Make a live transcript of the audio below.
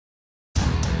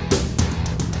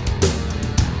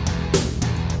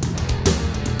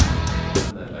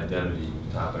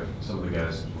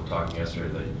talking yesterday,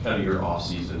 that kind of your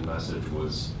off-season message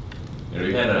was,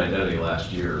 you had an identity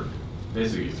last year.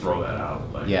 Basically, you throw that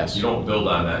out. Like, yes. You don't build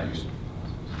on that. You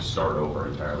start over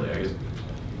entirely. I guess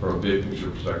from a big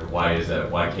picture perspective, why is that?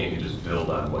 Why can't you just build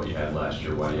on what you had last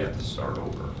year? Why do you have to start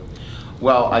over?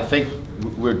 Well, I think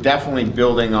we're definitely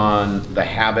building on the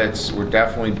habits. We're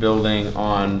definitely building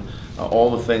on all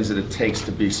the things that it takes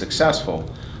to be successful.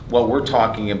 What we're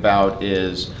talking about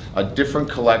is a different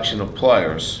collection of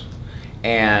players,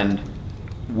 and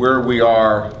where we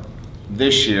are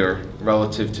this year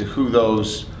relative to who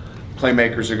those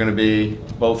playmakers are going to be,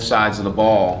 both sides of the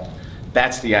ball.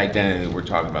 That's the identity that we're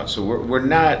talking about. So we're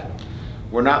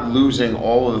not losing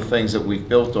all of the things that we've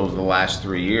built over the last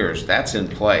 3 years. That's in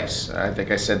place. I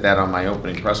think I said that on my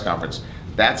opening press conference.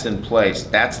 That's in place.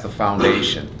 That's the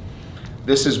foundation.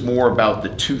 This is more about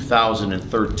the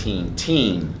 2013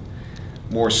 team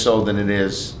more so than it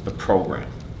is the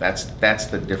program. That's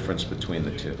the difference between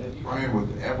the two. Brian,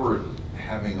 with Everett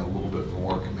having a little bit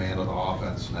more command of the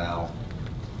offense now,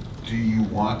 do you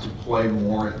want to play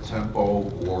more at tempo,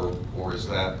 or is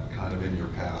that kind of in your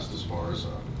past as far as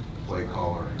a play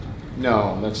caller?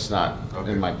 No, that's not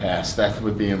in my past. That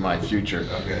would be in my future.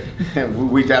 Okay.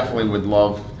 We definitely would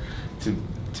love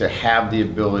to have the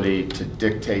ability to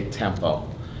dictate tempo.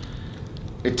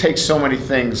 It takes so many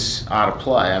things out of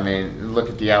play. I mean, look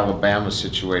at the Alabama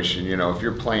situation. You know, if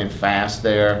you're playing fast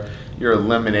there, you're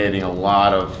eliminating a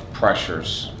lot of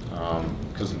pressures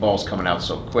because the ball's coming out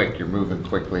so quick. You're moving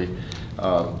quickly.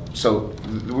 So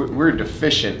we're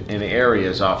deficient in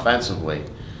areas offensively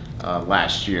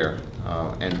last year,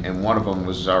 and one of them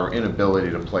was our inability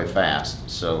to play fast.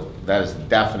 So that is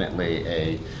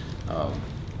definitely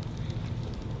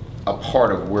a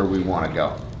part of where we want to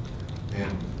go.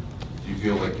 And do you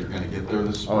feel like you're going to get there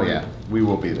this spring? Oh yeah, we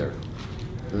will be there,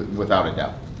 without a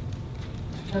doubt.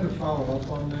 To kind of follow up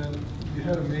on that, you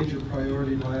had a major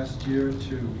priority last year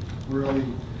to really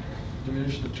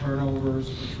diminish the turnovers,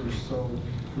 which were so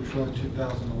crucial in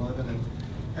 2011. And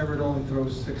Everett only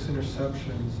throws 6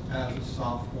 interceptions as a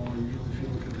sophomore. Usually, if you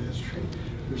look at the history,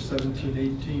 there's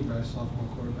 17, 18 by a sophomore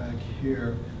quarterback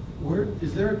here.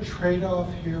 Is there a trade-off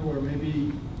here where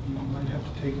maybe you might have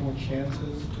to take more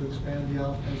chances to expand the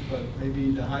offense, but maybe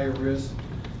the higher risk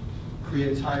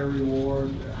creates higher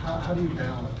reward? How do you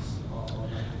balance all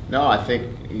of that? No, I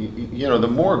think, you know, the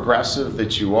more aggressive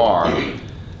that you are,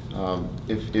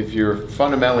 if you're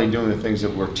fundamentally doing the things that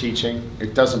we're teaching,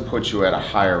 it doesn't put you at a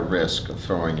higher risk of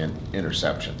throwing an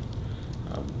interception.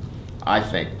 I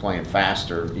think playing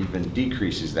faster even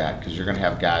decreases that, because you're going to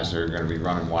have guys that are going to be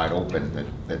running wide open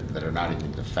that are not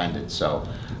even defended. So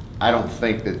I don't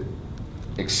think that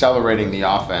accelerating the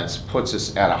offense puts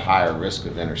us at a higher risk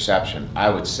of interception. I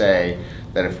would say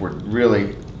that if we're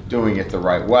really doing it the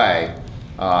right way,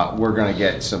 we're going to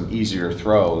get some easier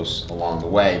throws along the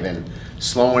way than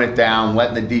slowing it down,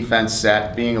 letting the defense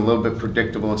set, being a little bit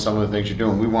predictable in some of the things you're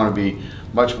doing. We want to be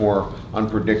much more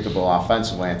unpredictable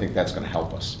offensively. I think that's going to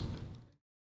help us.